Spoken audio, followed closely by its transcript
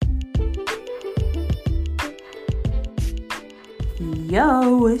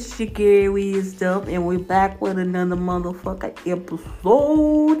Yo, it's your Gary Wisdom, and we're back with another motherfucker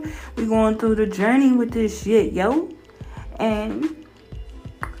episode. We going through the journey with this shit, yo. And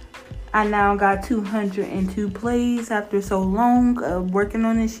I now got 202 plays after so long of working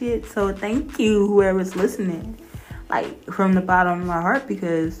on this shit. So thank you, whoever's listening, like from the bottom of my heart,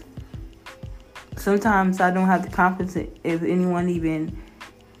 because sometimes I don't have the confidence if anyone even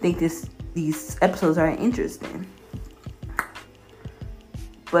think these episodes are interesting.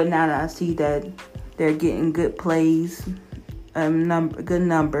 But now that I see that they're getting good plays, good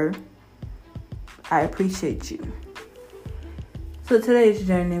number, I appreciate you. So today's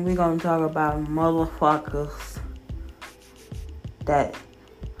journey, we're going to talk about motherfuckers that,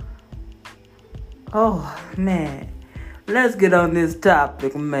 oh man, let's get on this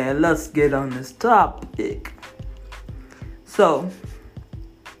topic, man. Let's get on this topic. So,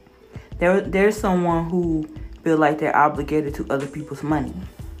 there's someone who feel like they're obligated to other people's money.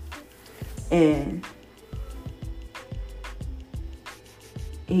 And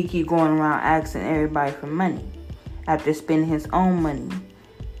he keep going around asking everybody for money after spending his own money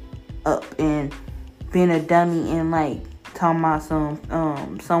up and being a dummy and like talking about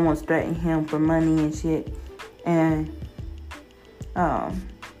someone's threatening him for money and shit. And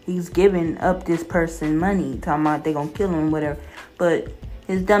he's giving up this person money, talking about they gonna kill him, whatever. But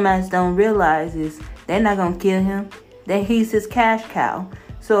his dumbass don't realize is they're not gonna kill him. That he's his cash cow.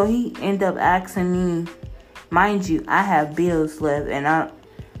 So he end up asking me, mind you, I have bills left and I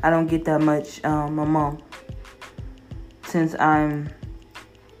don't get that much a month since I'm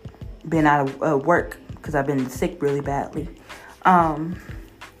been out of work because I've been sick really badly. Asked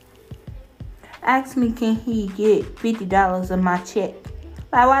me, can he get $50 of my check?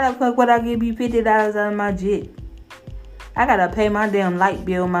 Like, why the fuck would I give you $50 out of my check? I gotta pay my damn light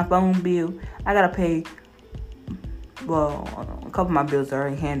bill, my phone bill. I gotta pay. Well, a couple of my bills are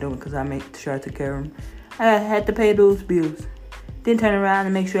already handled because I make sure I took care of them. I had to pay those bills. Then turn around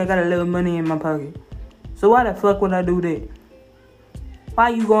and make sure I got a little money in my pocket. So why the fuck would I do that? Why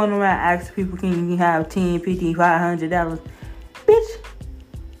you going around asking people, can you have $10, $50, $500?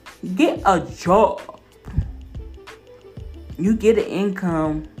 Bitch, get a job. You get an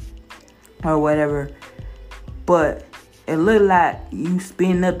income or whatever, but it look like you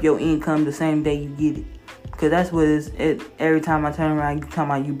spend up your income the same day you get it. Because that's what it every time I turn around, you talking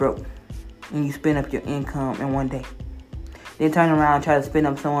about you broke. And you spend up your income in one day. Then turn around and try to spend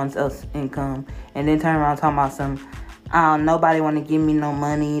up someone else's income. And then turn around talking about nobody want to give me no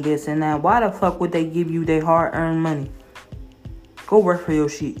money, this and that. Why the fuck would they give you their hard-earned money? Go work for your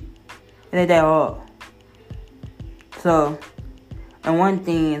shit. It ain't that hard. So, and one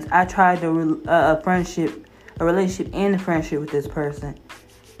thing is, I tried a relationship and a friendship with this person.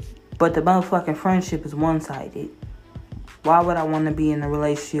 But the motherfucking friendship is one-sided. Why would I want to be in a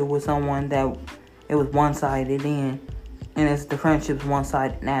relationship with someone that it was one-sided in, and the friendship's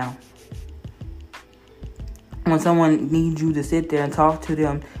one-sided now? When someone needs you to sit there and talk to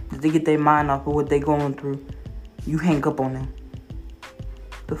them to get their mind off of what they're going through, you hang up on them.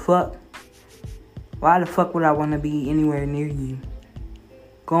 The fuck? Why the fuck would I want to be anywhere near you?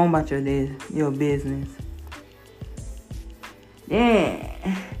 Go on about your business. Yeah.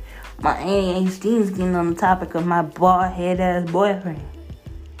 My ADHD is getting on the topic of my bald-head ass boyfriend.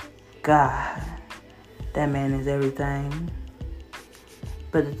 God, that man is everything.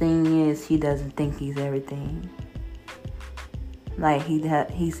 But the thing is, he doesn't think he's everything. Like,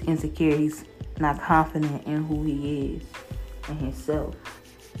 he's insecure. He's not confident in who he is and himself.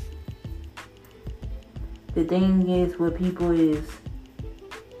 The thing is with people is,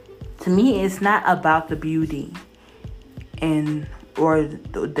 to me, it's not about the beauty or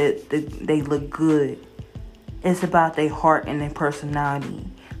that they look good. It's about their heart and their personality.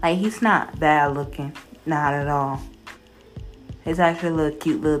 Like, he's not bad looking, not at all. He's actually a little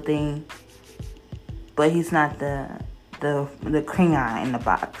cute little thing, but he's not the crayon in the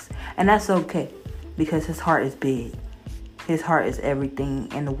box, and that's okay because his heart is big. His heart is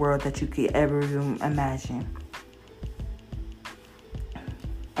everything in the world that you could ever imagine,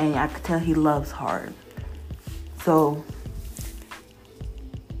 and I could tell he loves hard. So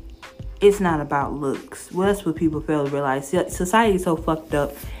it's not about looks. Well, that's what people fail to realize. Society is so fucked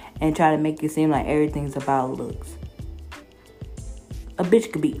up and try to make it seem like everything's about looks. A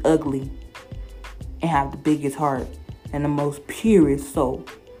bitch could be ugly and have the biggest heart and the most purest soul.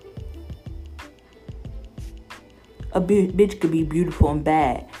 A bitch could be beautiful and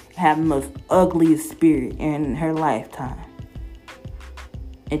bad and have the most ugliest spirit in her lifetime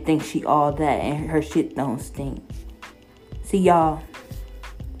and think she all that and her shit don't stink. See, y'all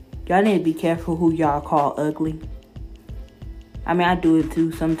need to be careful who y'all call ugly. I mean, I do it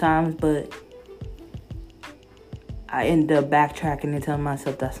too sometimes, but I end up backtracking and telling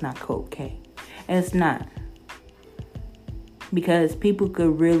myself that's not okay. And it's not. Because people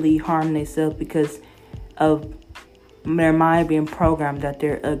could really harm themselves because of their mind being programmed that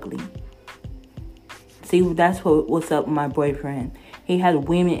they're ugly. See, that's what's up with my boyfriend. He had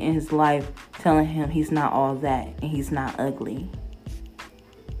women in his life telling him he's not all that and he's not ugly.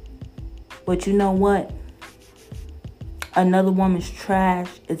 But you know what? Another woman's trash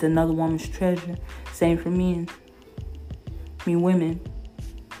is another woman's treasure. Same for men. Women.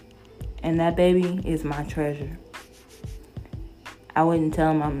 And that baby is my treasure. I wouldn't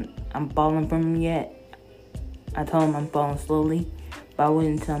tell him I'm falling from him yet. I told him I'm falling slowly, but I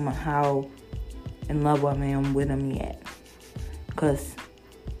wouldn't tell him how in love I am with him yet. Because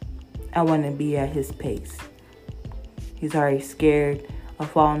I want to be at his pace. He's already scared of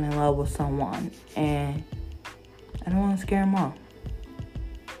falling in love with someone, and I don't want to scare him off.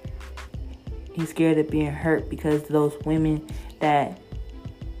 He's scared of being hurt because those women that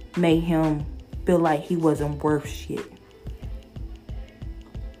made him feel like he wasn't worth shit.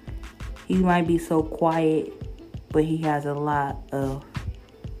 He might be so quiet, but he has a lot of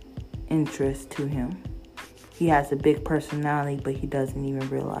interest to him. He has a big personality, but he doesn't even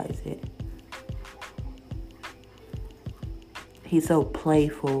realize it. He's so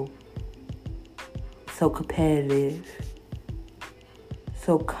playful, so competitive,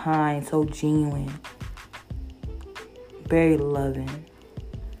 so kind, so genuine, very loving.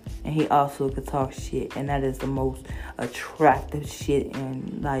 And he also could talk shit, and that is the most attractive shit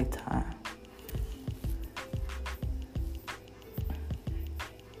in Lifetime.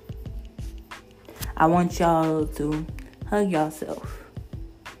 I want y'all to hug yourself.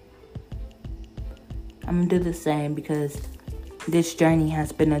 I'm gonna do the same because this journey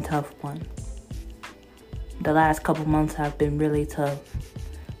has been a tough one. The last couple months have been really tough.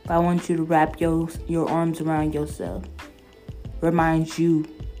 But I want you to wrap your arms around yourself. Remind you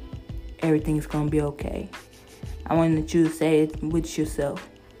everything's gonna be okay. I wanted you to say it with yourself.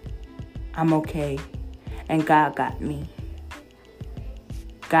 I'm okay. And God got me.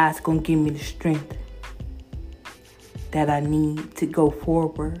 God's gonna give me the strength that I need to go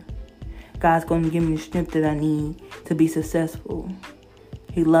forward. God's going to give me the strength that I need to be successful.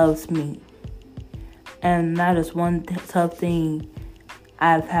 He loves me. And that is one tough thing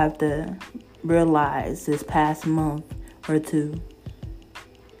I've had to realize this past month or two.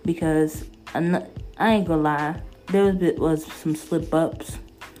 Because I ain't gonna lie, there was some slip-ups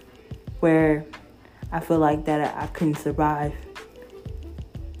where I feel like that I couldn't survive.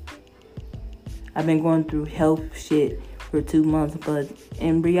 I've been going through health shit for 2 months, but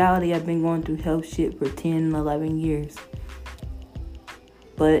in reality, I've been going through health shit for 10, 11 years.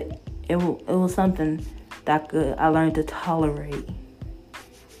 But it was something that I learned to tolerate.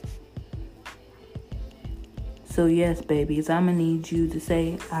 So yes, babies, I'm gonna need you to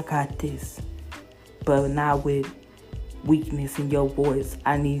say, I got this. But not with weakness in your voice.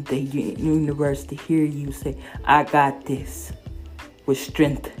 I need the universe to hear you say, I got this. With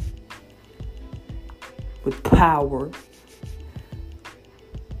strength. With power.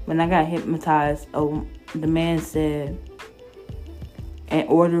 When I got hypnotized, the man said, in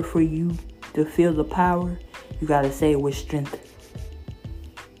order for you to feel the power, you gotta say it with strength.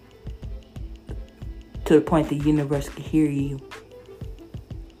 To the point the universe can hear you.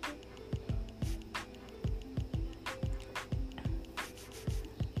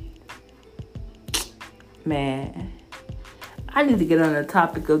 Man, I need to get on the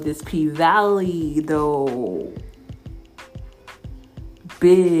topic of this P-Valley, though.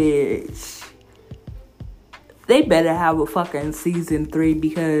 Bitch. They better have a fucking season 3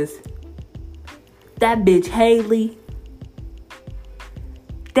 because that bitch Haley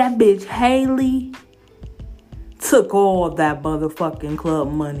took all of that motherfucking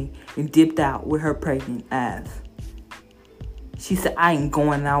club money and dipped out with her pregnant ass. She said, I ain't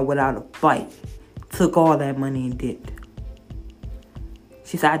going out without a fight. Took all that money and dipped.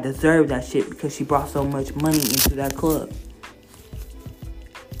 She said, I deserve that shit because she brought so much money into that club.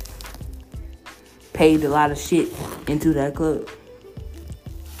 Paid a lot of shit into that club.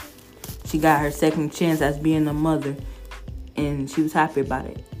 She got her second chance as being a mother, and she was happy about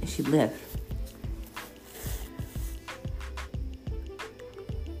it, and she left.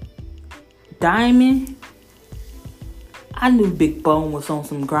 Diamond, I knew Big Bone was on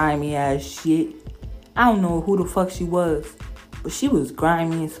some grimy ass shit. I don't know who the fuck she was, but she was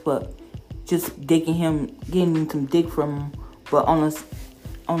grimy as fuck. Just getting him some dick from him, but on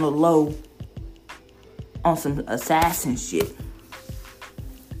the low, on some assassin shit.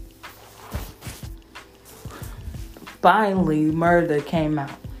 finally Murder came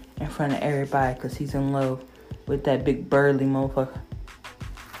out in front of everybody because he's in love with that big burly motherfucker.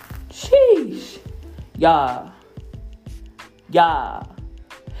 Sheesh. Y'all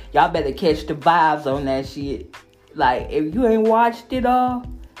better catch the vibes on that shit. Like, if you ain't watched it all,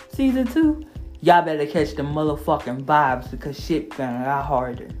 season 2, y'all better catch the motherfucking vibes because shit gonna got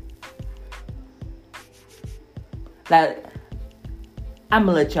harder. Like,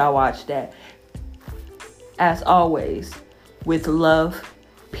 I'ma let y'all watch that. As always, with love,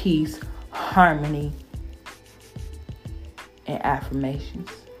 peace, harmony, and affirmations.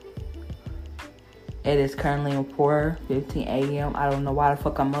 It is currently 4:15 a.m. I don't know why the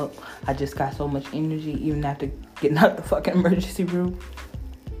fuck I'm up. I just got so much energy even after getting out the fucking emergency room.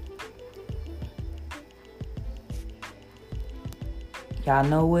 Y'all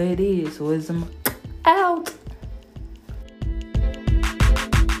know what it is. Wisdom out.